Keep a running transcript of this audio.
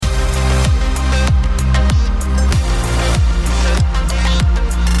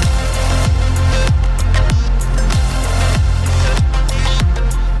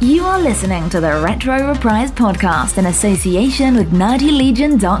listening to the Retro Reprise podcast in association with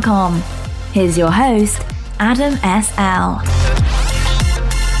NerdyLegion.com. Here's your host, Adam S.L.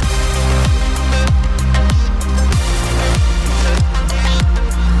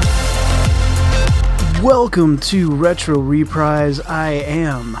 Welcome to Retro Reprise. I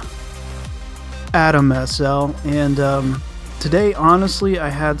am Adam S.L. And today, honestly, I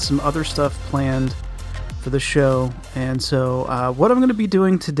had some other stuff planned for the show. And so what I'm going to be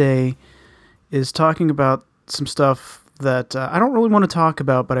doing today is talking about some stuff that I don't really want to talk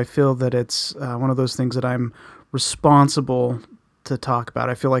about, but I feel that it's one of those things that I'm responsible to talk about.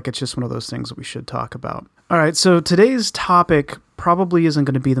 I feel like it's just one of those things that we should talk about. All right, so today's topic probably isn't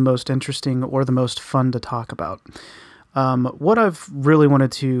going to be the most interesting or the most fun to talk about. What I've really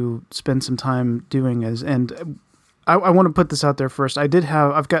wanted to spend some time doing is, and I want to put this out there first.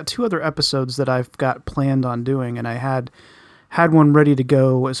 I've got two other episodes that I've got planned on doing, and I had one ready to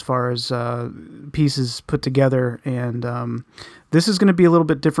go as far as pieces put together, and this is going to be a little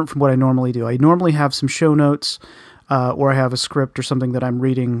bit different from what I normally do. I normally have some show notes, or I have a script or something that I'm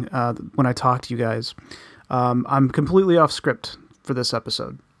reading when I talk to you guys. I'm completely off script for this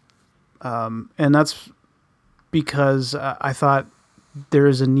episode, and that's because I thought there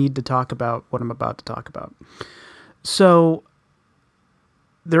is a need to talk about what I'm about to talk about. So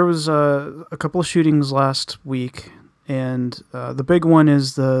there was a couple of shootings last week, and the big one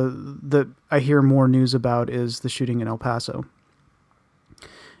is that I hear more news about is the shooting in El Paso.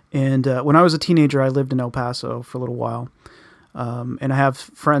 And when I was a teenager, I lived in El Paso for a little while, and I have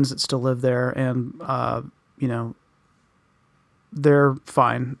friends that still live there, and they're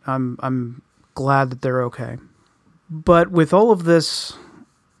fine. I'm glad that they're okay. But with all of this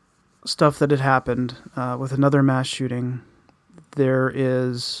stuff that had happened, with another mass shooting, there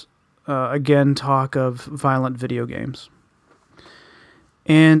is again talk of violent video games.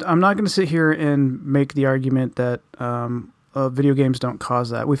 And I'm not going to sit here and make the argument that video games don't cause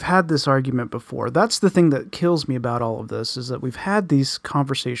that. We've had this argument before. That's the thing that kills me about all of this, is that we've had these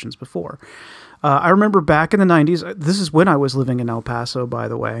conversations before. I remember back in the 90s, this is when I was living in El Paso, by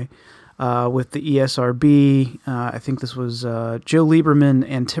the way, with the ESRB. I think this was Joe Lieberman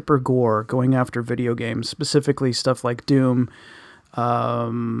and Tipper Gore going after video games, specifically stuff like Doom,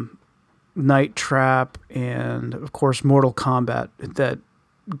 Night Trap, and of course Mortal Kombat, that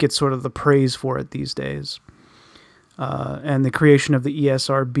gets sort of the praise for it these days. And the creation of the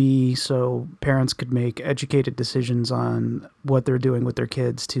ESRB so parents could make educated decisions on what they're doing with their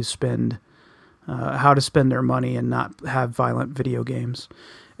kids to spend, how to spend their money and not have violent video games.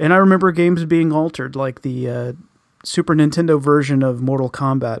 And I remember games being altered, like the Super Nintendo version of Mortal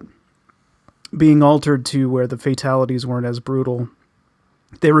Kombat being altered to where the fatalities weren't as brutal.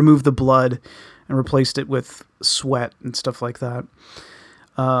 They removed the blood and replaced it with sweat and stuff like that.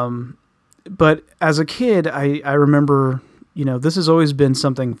 But as a kid, I remember, this has always been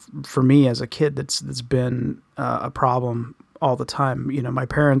something for me as a kid that's been a problem all the time. My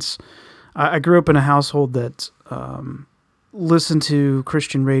parents, I grew up in a household that listened to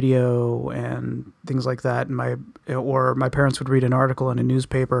Christian radio and things like that, and my parents would read an article in a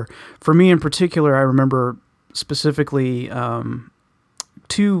newspaper. For me in particular, I remember specifically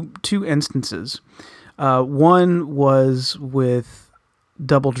two instances. One was with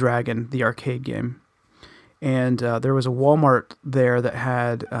Double Dragon, the arcade game, and there was a Walmart there that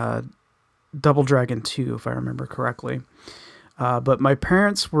had Double Dragon 2, if I remember correctly. But my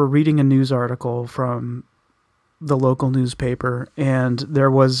parents were reading a news article from the local newspaper, and there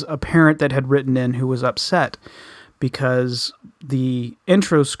was a parent that had written in who was upset because the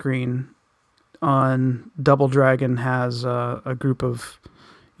intro screen on Double Dragon has a group of,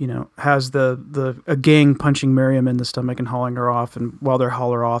 has a gang punching Miriam in the stomach and hauling her off, and while they're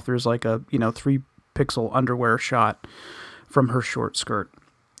hauling her off, there's like a 3-pixel underwear shot from her short skirt.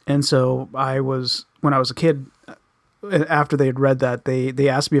 And so when I was a kid, after they had read that, they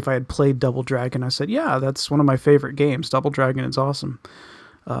asked me if I had played Double Dragon. I said, yeah, that's one of my favorite games. Double Dragon is awesome.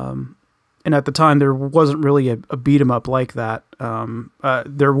 And at the time, there wasn't really a beat 'em up like that.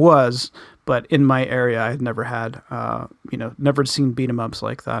 There was, but in my area, I had never had, never seen beat 'em ups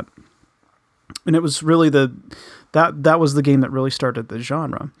like that. And it was really that was the game that really started the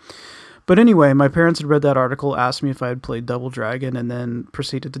genre. But anyway, my parents had read that article, asked me if I had played Double Dragon, and then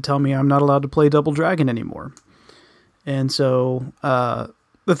proceeded to tell me I'm not allowed to play Double Dragon anymore. And so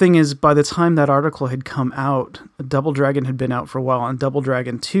the thing is, by the time that article had come out, Double Dragon had been out for a while, and Double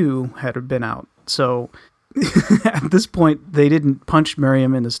Dragon 2 had been out. So at this point, they didn't punch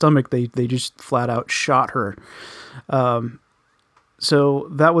Miriam in the stomach. They just flat out shot her. So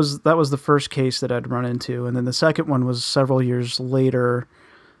that was the first case that I'd run into. And then the second one was several years later.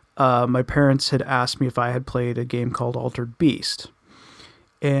 my parents had asked me if I had played a game called Altered Beast.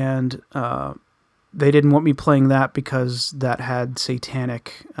 And they didn't want me playing that because that had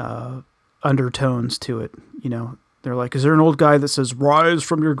satanic undertones to it. You know, they're like, is there an old guy that says, rise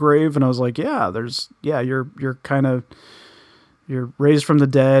from your grave? And I was like, you're raised from the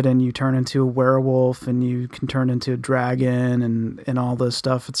dead and you turn into a werewolf and you can turn into a dragon and all this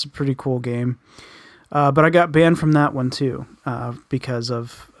stuff. It's a pretty cool game. But I got banned from that one too, because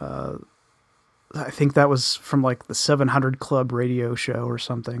of, I think that was from like the 700 Club radio show or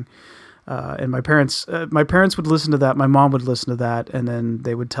something. And my parents would listen to that. My mom would listen to that, and then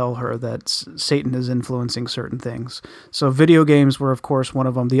they would tell her that Satan is influencing certain things. So video games were, of course, one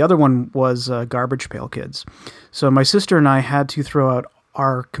of them. The other one was Garbage Pail Kids. So my sister and I had to throw out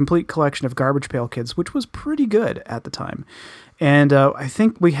our complete collection of Garbage Pail Kids, which was pretty good at the time. And I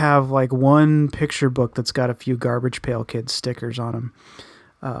think we have like one picture book that's got a few Garbage Pail Kids stickers on them.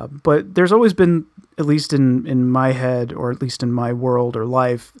 But there's always been, at least in my head, or at least in my world or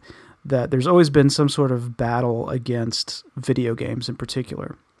life, that there's always been some sort of battle against video games in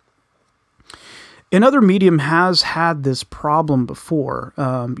particular. Another medium has had this problem before.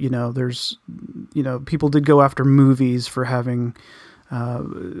 People did go after movies for having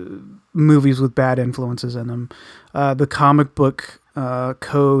movies with bad influences in them. The comic book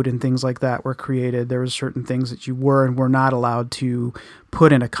code and things like that were created. There were certain things that you were and were not allowed to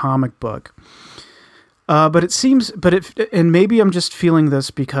put in a comic book. But it seems, and maybe I'm just feeling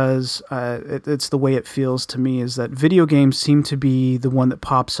this because it's the way it feels to me, is that video games seem to be the one that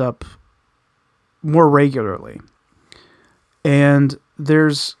pops up more regularly. And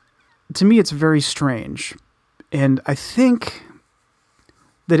to me, it's very strange. And I think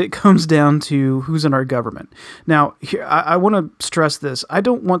that it comes down to who's in our government. Now, here, I want to stress this. I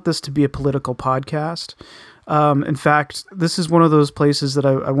don't want this to be a political podcast. In fact, this is one of those places that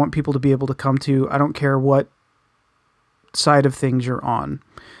I want people to be able to come to. I don't care what side of things you're on.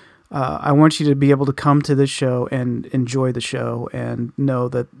 I want you to be able to come to this show and enjoy the show and know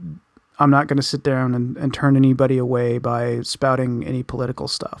that I'm not going to sit down and turn anybody away by spouting any political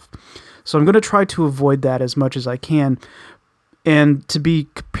stuff. So I'm going to try to avoid that as much as I can. And to be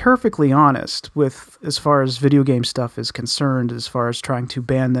perfectly honest with as far as video game stuff is concerned, as far as trying to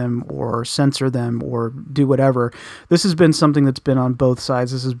ban them or censor them or do whatever, this has been something that's been on both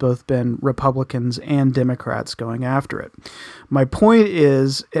sides. This has both been Republicans and Democrats going after it. My point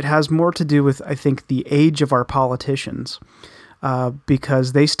is, it has more to do with, I think, the age of our politicians,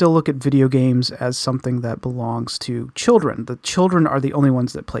 because they still look at video games as something that belongs to children. The children are the only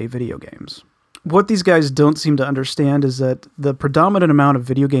ones that play video games. What these guys don't seem to understand is that the predominant amount of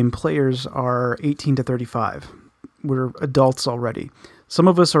video game players are 18 to 35. We're adults already. Some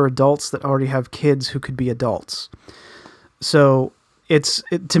of us are adults that already have kids who could be adults. So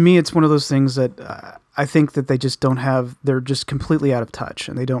to me, it's one of those things that I think that they just don't have, they're just completely out of touch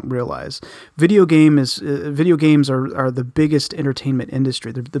and they don't realize. Video games are the biggest entertainment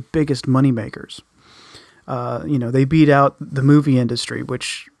industry. They're the biggest money makers. They beat out the movie industry,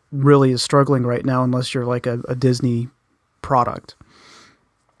 which really is struggling right now unless you're like a Disney product.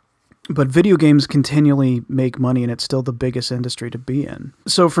 But video games continually make money and it's still the biggest industry to be in.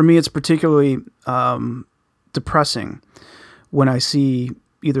 So for me, it's particularly depressing when I see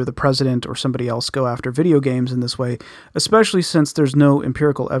either the president or somebody else go after video games in this way, especially since there's no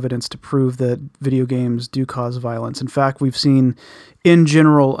empirical evidence to prove that video games do cause violence. In fact, we've seen in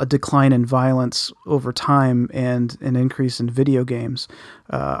general a decline in violence over time and an increase in video games.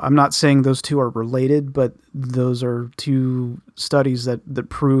 I'm not saying those two are related, but those are two studies that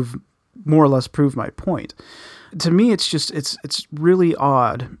more or less prove my point. To me, it's really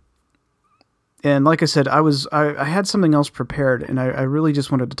odd. And like I said, I had something else prepared, and I really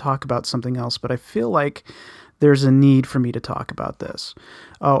just wanted to talk about something else, but I feel like there's a need for me to talk about this.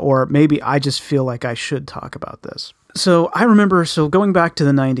 Or maybe I just feel like I should talk about this. So going back to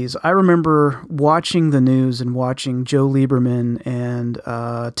the 90s, I remember watching the news and watching Joe Lieberman and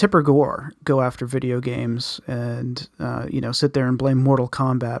Tipper Gore go after video games and, sit there and blame Mortal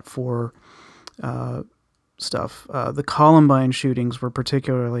Kombat for stuff. The Columbine shootings were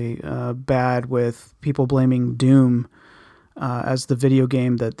particularly bad, with people blaming Doom as the video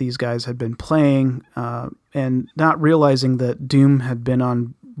game that these guys had been playing, and not realizing that Doom had been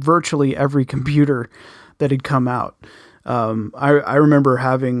on virtually every computer that had come out. I remember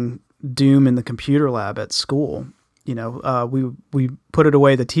having Doom in the computer lab at school. We put it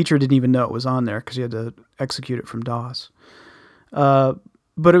away. The teacher didn't even know it was on there because you had to execute it from DOS.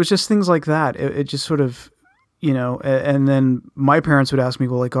 But it was just things like that. It just sort of, and then my parents would ask me,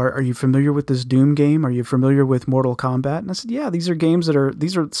 well, like, are you familiar with this Doom game? Are you familiar with Mortal Kombat? And I said, yeah, these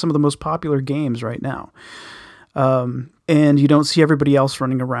are some of the most popular games right now. And you don't see everybody else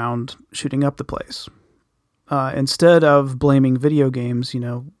running around shooting up the place. Instead of blaming video games,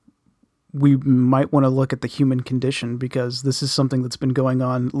 we might want to look at the human condition, because this is something that's been going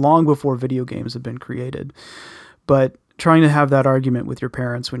on long before video games have been created. But trying to have that argument with your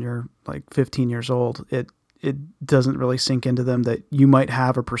parents when you're like 15 years old, it doesn't really sink into them that you might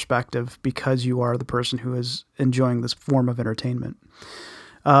have a perspective because you are the person who is enjoying this form of entertainment.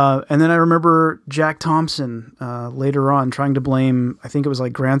 And then I remember Jack Thompson later on trying to blame, I think it was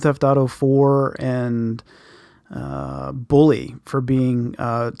like Grand Theft Auto 4 and Bully for being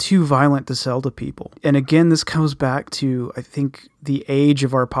too violent to sell to people. And again, this comes back to, I think, the age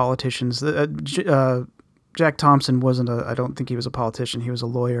of our politicians. Jack Thompson I don't think he was a politician, he was a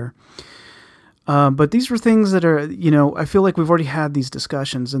lawyer. But these were things that are, I feel like we've already had these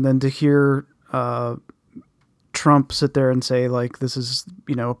discussions, and then to hear Trump sit there and say, like, this is,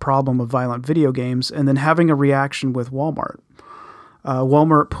 a problem of violent video games, and then having a reaction with Walmart.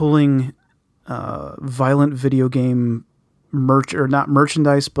 Walmart pulling violent video game not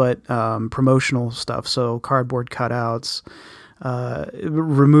merchandise, but promotional stuff. So cardboard cutouts,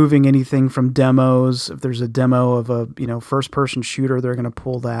 removing anything from demos. If there's a demo of a first-person shooter, they're going to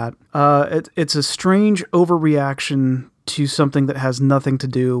pull that. It's a strange overreaction to something that has nothing to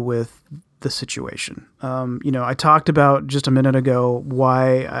do with the situation. I talked about just a minute ago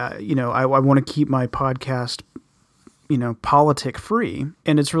why I want to keep my podcast politic free,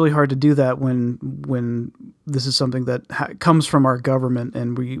 and it's really hard to do that when this is something that comes from our government,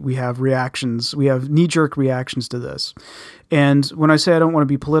 and we have reactions, we have knee-jerk reactions to this. And when I say I don't want to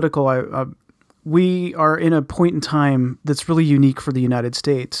be political, we are in a point in time that's really unique for the United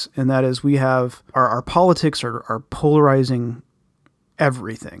States, and that is we have our politics are polarizing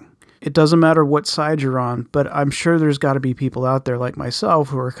everything. It doesn't matter what side you're on, but I'm sure there's got to be people out there like myself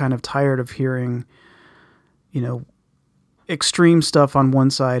who are kind of tired of hearing, extreme stuff on one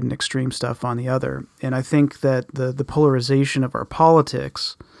side and extreme stuff on the other. And I think that the polarization of our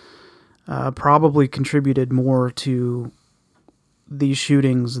politics probably contributed more to these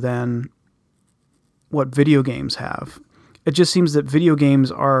shootings than what video games have. It just seems that video games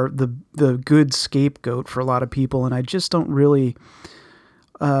are the good scapegoat for a lot of people, and I just don't really,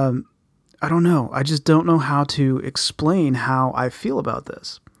 I don't know. I just don't know how to explain how I feel about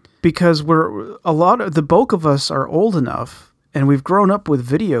this. Because the bulk of us are old enough, and we've grown up with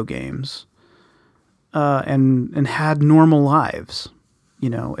video games, and had normal lives.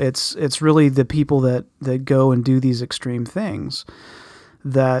 It's really the people that go and do these extreme things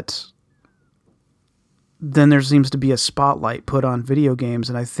that then there seems to be a spotlight put on video games,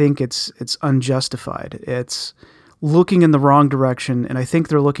 and I think it's unjustified. It's looking in the wrong direction, and I think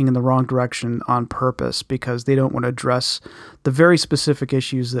they're looking in the wrong direction on purpose because they don't want to address the very specific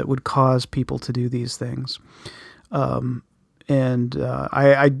issues that would cause people to do these things. I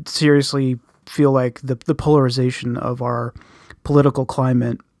seriously feel like the polarization of our political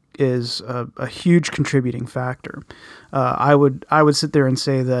climate is a huge contributing factor. I would sit there and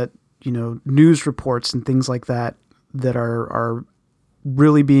say that news reports and things like that are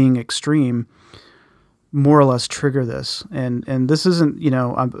really being extreme more or less trigger this. And this isn't,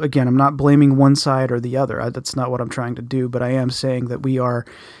 I'm not blaming one side or the other. That's not what I'm trying to do, but I am saying that we are,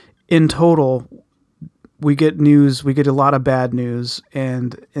 in total, we get a lot of bad news,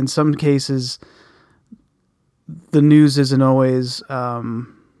 and in some cases, the news isn't always,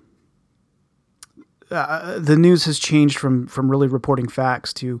 the news has changed from really reporting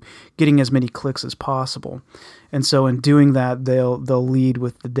facts to getting as many clicks as possible. And so in doing that, they'll lead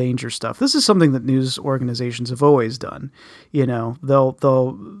with the danger stuff. This is something that news organizations have always done.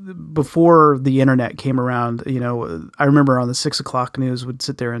 They'll before the internet came around, I remember on the 6 o'clock news would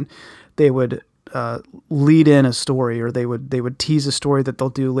sit there and they would lead in a story, or they would tease a story that they'll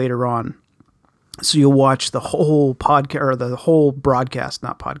do later on. So you'll watch the whole podcast, or the whole broadcast.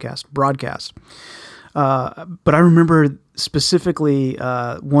 But I remember specifically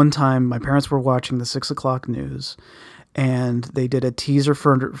one time my parents were watching the 6 o'clock news, and they did a teaser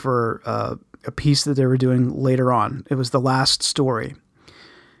for a piece that they were doing later on. It was the last story.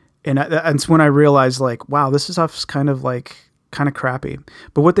 And it's when I realized, like, wow, this is kind of crappy.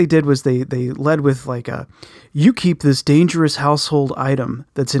 But what they did was they led with you keep this dangerous household item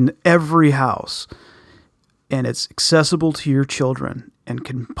that's in every house, and it's accessible to your children and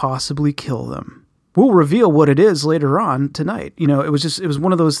can possibly kill them. We'll reveal what it is later on tonight. It was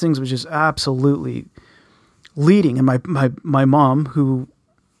one of those things that was just absolutely leading. And my mom, who,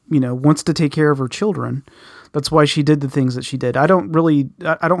 wants to take care of her children, That's why she did the things that she did. I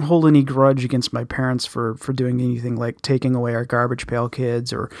don't hold any grudge against my parents for doing anything like taking away our Garbage Pail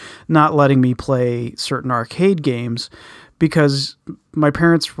Kids or not letting me play certain arcade games, because my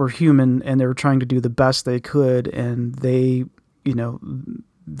parents were human and they were trying to do the best they could, and they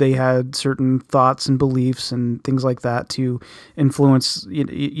had certain thoughts and beliefs and things like that to influence,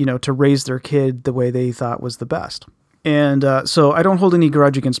 to raise their kid the way they thought was the best. And so I don't hold any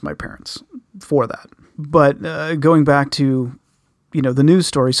grudge against my parents for that. But going back to, the news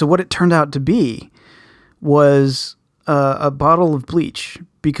story, so what it turned out to be was a bottle of bleach,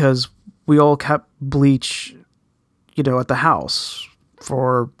 because we all kept bleach, at the house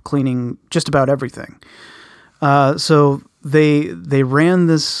for cleaning just about everything. So they ran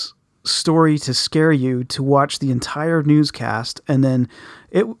this story to scare you to watch the entire newscast, and then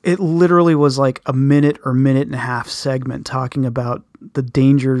it literally was like a minute or minute and a half segment talking about the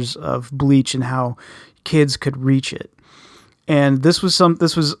dangers of bleach and how kids could reach it. And this was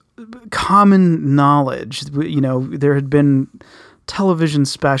common knowledge. There had been television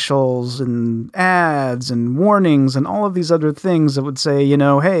specials and ads and warnings and all of these other things that would say,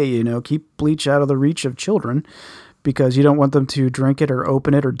 hey, keep bleach out of the reach of children, because you don't want them to drink it or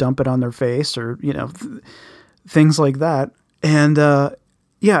open it or dump it on their face, or, things like that. And,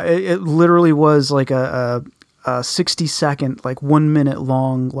 it literally was like a 60-second, like 1 minute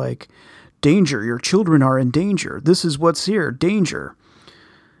long, like, danger, your children are in danger. This is what's here, danger.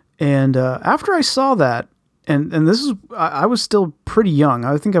 And after I saw that, and this is, I was still pretty young.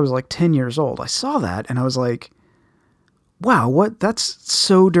 I think I was like 10 years old. I saw that and I was like, wow, that's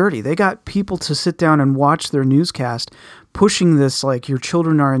so dirty. They got people to sit down and watch their newscast pushing this, like, your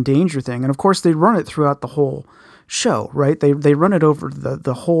children are in danger thing. And of course they run it throughout the whole show, right? They run it over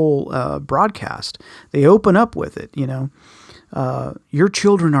the whole broadcast. They open up with it, your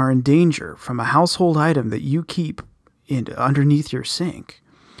children are in danger from a household item that you keep underneath your sink.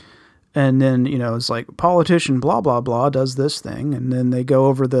 And then, it's like politician blah, blah, blah does this thing. And then they go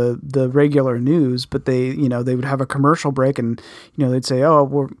over the regular news, but they would have a commercial break, and, they'd say, oh,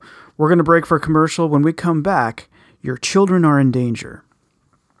 we're going to break for a commercial. When we come back, your children are in danger.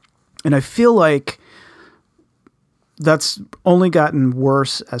 And I feel like that's only gotten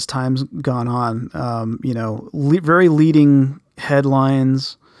worse as time's gone on. Very leading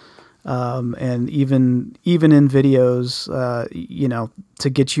headlines, and even in videos, to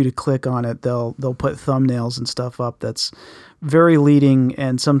get you to click on it, they'll put thumbnails and stuff up that's very leading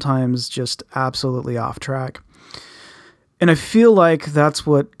and sometimes just absolutely off track. And I feel like that's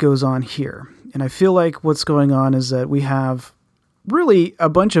what goes on here. And I feel like what's going on is that we have really a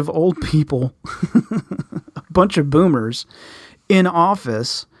bunch of old people, a bunch of boomers in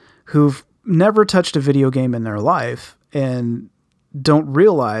office who've never touched a video game in their life and don't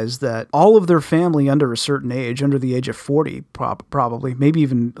realize that all of their family under a certain age, under the age of 40 probably, maybe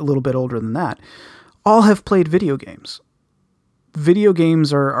even a little bit older than that, all have played video games. Video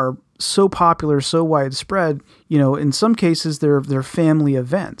games are so popular, so widespread, in some cases they're family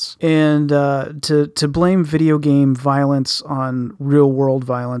events. And to blame video game violence on real world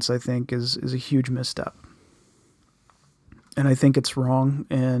violence, I think is a huge misstep. And I think it's wrong.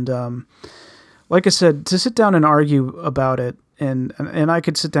 And like I said, to sit down and argue about it, and I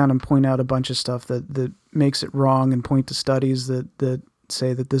could sit down and point out a bunch of stuff that makes it wrong and point to studies that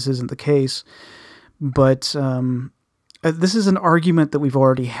say that this isn't the case. But this is an argument that we've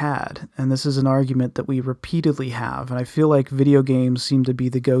already had, and this is an argument that we repeatedly have. And I feel like video games seem to be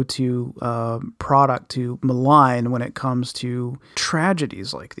the go-to product to malign when it comes to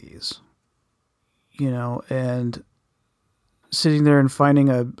tragedies like these. And sitting there and finding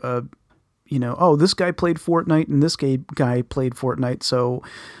oh, this guy played Fortnite and this guy played Fortnite, so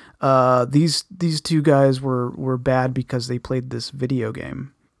these two guys were bad because they played this video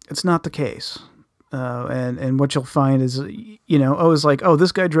game. It's not the case. And what you'll find is, it's like, oh,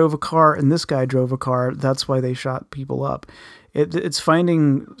 this guy drove a car and this guy drove a car, that's why they shot people up. It's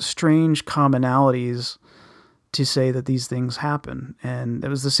finding strange commonalities to say that these things happen. And it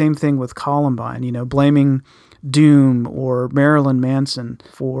was the same thing with Columbine, blaming Doom or Marilyn Manson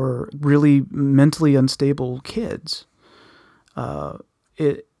for really mentally unstable kids. To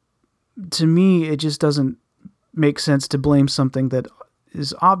me, it just doesn't make sense to blame something that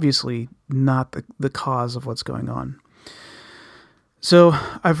is obviously not the cause of what's going on. So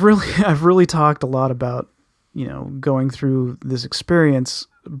I've really talked a lot about, going through this experience,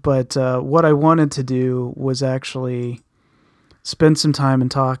 but what I wanted to do was actually spend some time and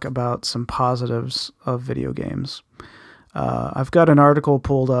talk about some positives of video games. I've got an article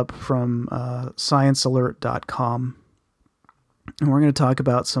pulled up from sciencealert.com, and we're going to talk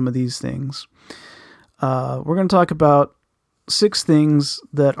about some of these things. we're going to talk about 6 things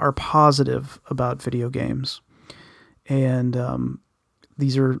that are positive about video games. And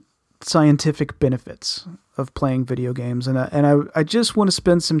these are scientific benefits of playing video games. And I just want to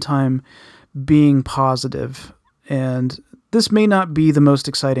spend some time being positive. And this may not be the most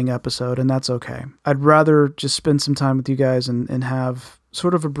exciting episode, and that's okay. I'd rather just spend some time with you guys and have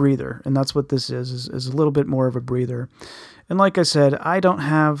sort of a breather. And that's what this is a little bit more of a breather. And like I said, I don't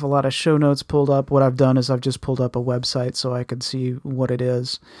have a lot of show notes pulled up. What I've done is I've just pulled up a website so I could see what it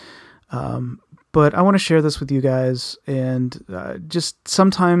is. But I want to share this with you guys, and just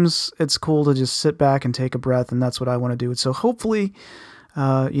sometimes it's cool to just sit back and take a breath, and that's what I want to do. So hopefully,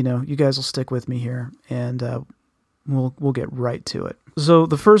 you guys will stick with me here, and we'll get right to it. So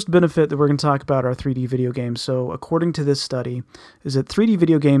the first benefit that we're going to talk about are 3D video games. So according to this study, is that 3D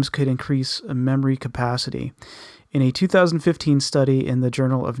video games could increase memory capacity. In a 2015 study in the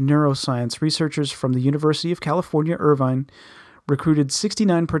Journal of Neuroscience, researchers from the University of California, Irvine, recruited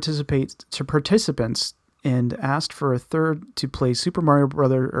 69 participants and asked for a third to play Super Mario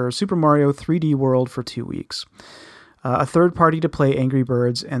 3D World for 2 weeks, a third party to play Angry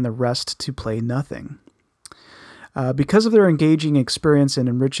Birds, and the rest to play nothing. Because of their engaging experience in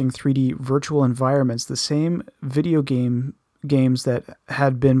enriching 3D virtual environments, the same video games that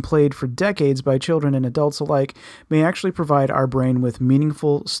had been played for decades by children and adults alike may actually provide our brain with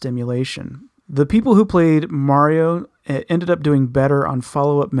meaningful stimulation. The people who played Mario ended up doing better on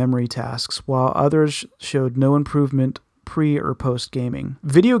follow-up memory tasks, while others showed no improvement pre or post gaming.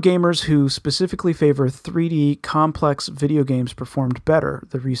 Video gamers who specifically favor 3D complex video games performed better,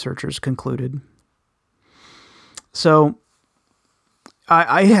 the researchers concluded. So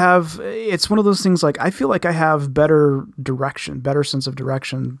it's one of those things, like, I feel like I have better sense of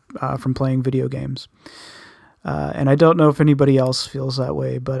direction from playing video games. And I don't know if anybody else feels that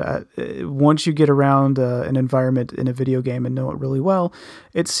way, but once you get around an environment in a video game and know it really well,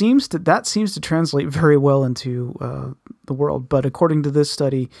 that seems to translate very well into the world. But according to this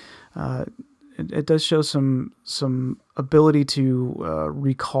study, it does show some ability to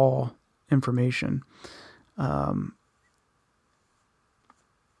recall information.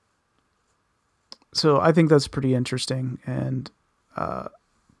 So I think that's pretty interesting,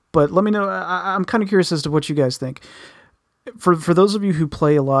 but let me know. I'm kind of curious as to what you guys think. For those of you who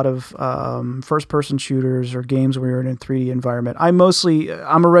play a lot of first-person shooters or games where you're in a 3D environment, I'm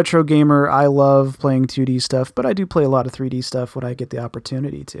a retro gamer. I love playing 2D stuff, but I do play a lot of 3D stuff when I get the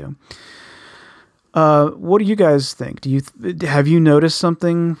opportunity to. What do you guys think? Have you noticed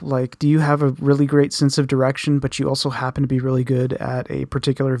something? Like, do you have a really great sense of direction, but you also happen to be really good at a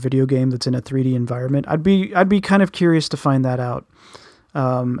particular video game that's in a 3D environment? I'd be kind of curious to find that out.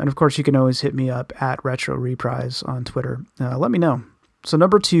 And of course, you can always hit me up at Retro Reprise on Twitter. Let me know. So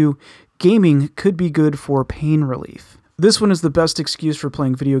number 2, gaming could be good for pain relief. This one is the best excuse for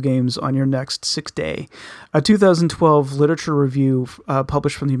playing video games on your next sick day. A 2012 literature review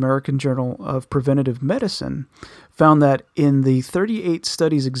published from the American Journal of Preventive Medicine found that in the 38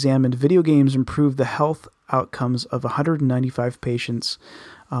 studies examined, video games improved the health outcomes of 195 patients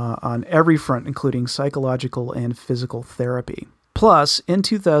on every front, including psychological and physical therapy. Plus, in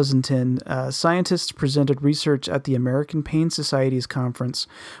 2010, scientists presented research at the American Pain Society's conference,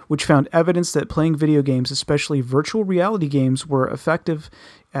 which found evidence that playing video games, especially virtual reality games, were effective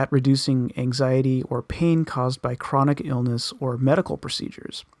at reducing anxiety or pain caused by chronic illness or medical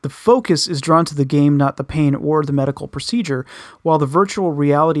procedures. The focus is drawn to the game, not the pain or the medical procedure, while the virtual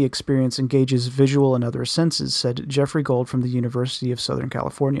reality experience engages visual and other senses, said Jeffrey Gold from the University of Southern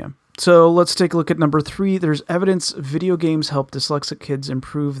California. So let's take a look at number 3. There's evidence video games help dyslexic kids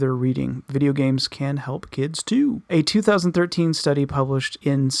improve their reading. Video games can help kids too. A 2013 study published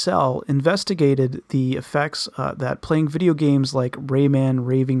in Cell investigated the effects that playing video games like Rayman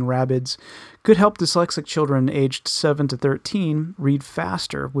Raving Rabbids could help dyslexic children aged 7 to 13 read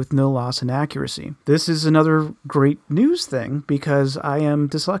faster with no loss in accuracy. This is another great news thing because I am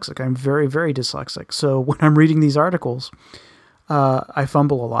dyslexic. I'm very, very dyslexic. So when I'm reading these articles, I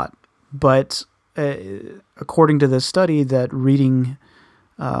fumble a lot. But according to this study, that reading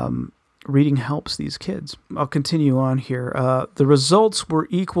helps these kids. I'll continue on here. The results were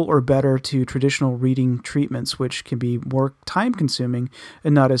equal or better to traditional reading treatments, which can be more time-consuming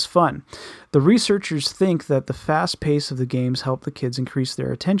and not as fun. The researchers think that the fast pace of the games help the kids increase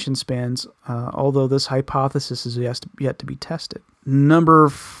their attention spans, although this hypothesis is yet to be tested. Number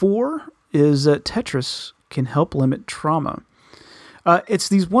 4 is that Tetris can help limit trauma. It's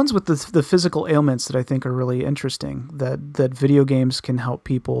these ones with the physical ailments that I think are really interesting, that video games can help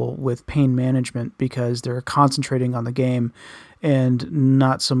people with pain management because they're concentrating on the game and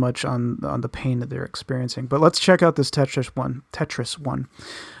not so much on the pain that they're experiencing. But let's check out this Tetris one.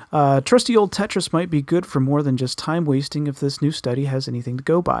 Trusty old Tetris might be good for more than just time wasting if this new study has anything to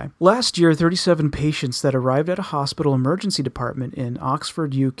go by. Last year, 37 patients that arrived at a hospital emergency department in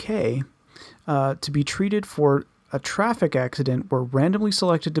Oxford, UK, to be treated for a traffic accident were randomly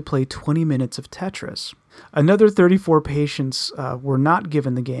selected to play 20 minutes of Tetris. Another 34 patients were not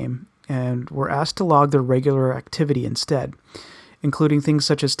given the game and were asked to log their regular activity instead, including things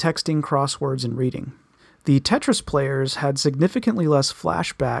such as texting, crosswords, and reading. The Tetris players had significantly less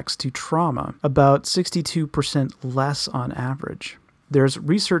flashbacks to trauma, about 62% less on average. There's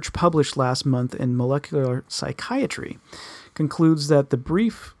research published last month in Molecular Psychiatry concludes that the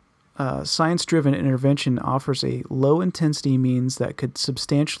brief science-driven intervention offers a low-intensity means that could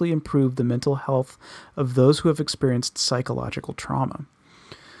substantially improve the mental health of those who have experienced psychological trauma.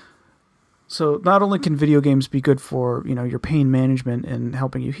 So not only can video games be good for, your pain management and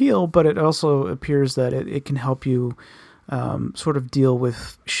helping you heal, but it also appears that it can help you sort of deal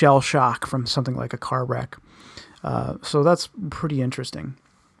with shell shock from something like a car wreck. So that's pretty interesting.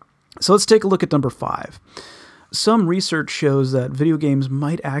 So let's take a look at number 5. Some research shows that video games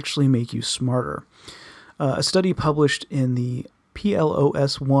might actually make you smarter. A study published in the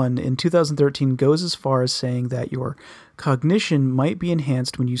PLOS1 in 2013 goes as far as saying that your cognition might be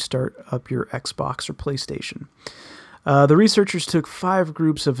enhanced when you start up your Xbox or PlayStation. The researchers took 5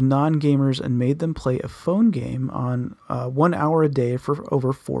 groups of non-gamers and made them play a phone game on 1 hour a day for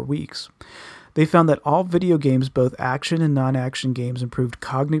over 4 weeks. They found that all video games, both action and non-action games, improved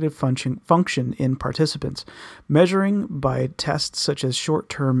cognitive function in participants, measuring by tests such as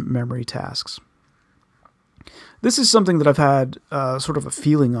short-term memory tasks. This is something that I've had sort of a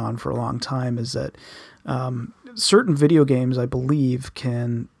feeling on for a long time, is that certain video games, I believe,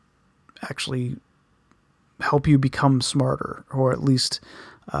 can actually help you become smarter, or at least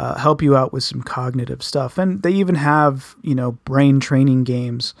help you out with some cognitive stuff. And they even have, brain training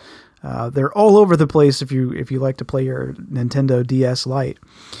games. They're all over the place if you like to play your Nintendo DS Lite.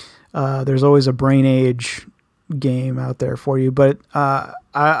 There's always a Brain Age game out there for you, but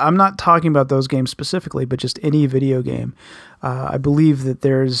I'm not talking about those games specifically, but just any video game. I believe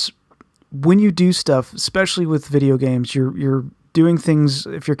that when you do stuff, especially with video games, you're doing things.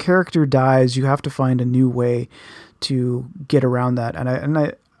 If your character dies, you have to find a new way to get around that. And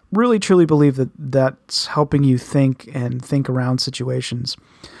I really truly believe that that's helping you think around situations.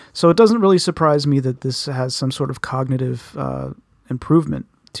 So it doesn't really surprise me that this has some sort of cognitive improvement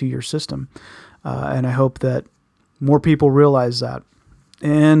to your system. And I hope that more people realize that.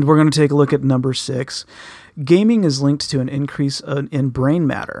 And we're going to take a look at number 6. Gaming is linked to an increase in brain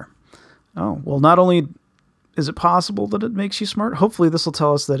matter. Oh, well, not only is it possible that it makes you smart, hopefully this will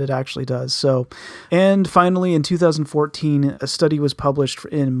tell us that it actually does. So, and finally, in 2014, a study was published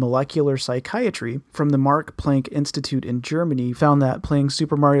in Molecular Psychiatry from the Max Planck Institute in Germany, found that playing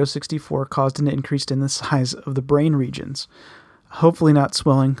Super Mario 64 caused an increase in the size of the brain regions. Hopefully not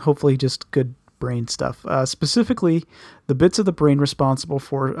swelling, hopefully just good brain stuff. Specifically, the bits of the brain responsible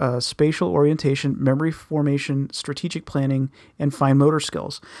for spatial orientation, memory formation, strategic planning, and fine motor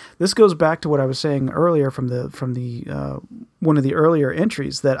skills. This goes back to what I was saying earlier from the one of the earlier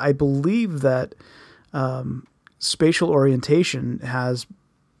entries, that I believe that spatial orientation has,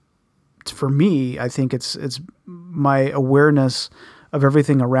 for me, I think it's my awareness of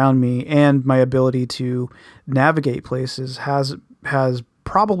everything around me and my ability to navigate places has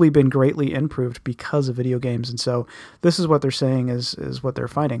probably been greatly improved because of video games. And so this is what they're saying is what they're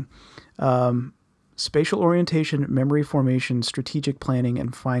finding. Spatial orientation, memory formation, strategic planning,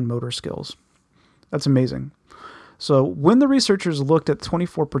 and fine motor skills. That's amazing. So when the researchers looked at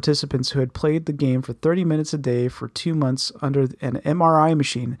 24 participants who had played the game for 30 minutes a day for 2 months under an MRI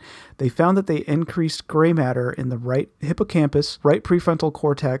machine, they found that they increased gray matter in the right hippocampus, right prefrontal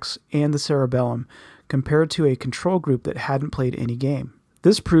cortex, and the cerebellum compared to a control group that hadn't played any game.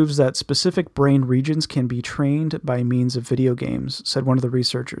 This proves that specific brain regions can be trained by means of video games, said one of the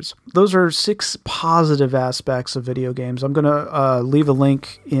researchers. Those are 6 positive aspects of video games. I'm going to leave a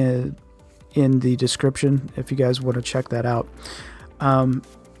link in the description if you guys want to check that out.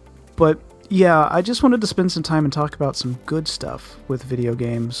 But yeah, I just wanted to spend some time and talk about some good stuff with video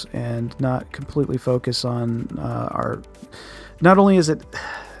games and not completely focus on not only is it,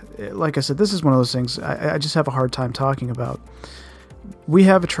 like I said, this is one of those things I just have a hard time talking about. We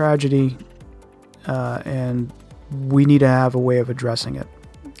have a tragedy, and we need to have a way of addressing it.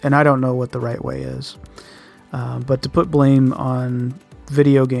 And I don't know what the right way is. But to put blame on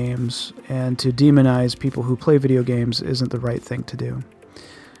video games and to demonize people who play video games isn't the right thing to do.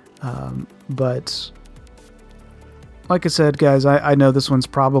 But like I said, guys, I know this one's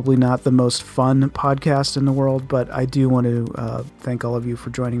probably not the most fun podcast in the world, but I do want to thank all of you for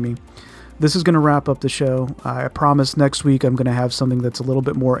joining me. This is going to wrap up the show. I promise next week I'm going to have something that's a little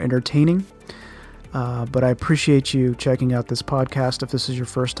bit more entertaining. But I appreciate you checking out this podcast if this is your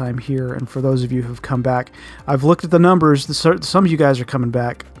first time here. And for those of you who've come back, I've looked at the numbers. Some of you guys are coming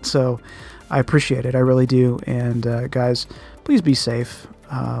back. So I appreciate it. I really do. And guys, please be safe.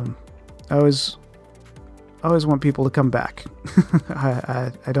 I always want people to come back.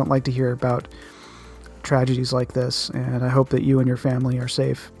 I don't like to hear about tragedies like this. And I hope that you and your family are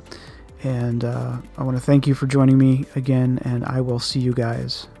safe. And I want to thank you for joining me again. And I will see you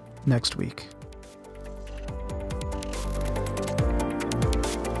guys next week.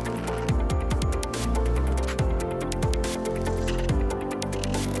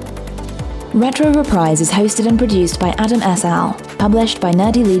 Retro Reprise is hosted and produced by Adam S.L., published by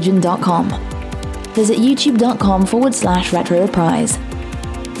NerdyLegion.com. Visit youtube.com/Retro Reprise.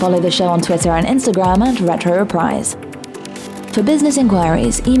 Follow the show on Twitter and Instagram at Retro Reprise. For business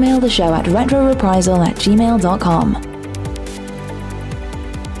inquiries, email the show at retroreprisal@gmail.com.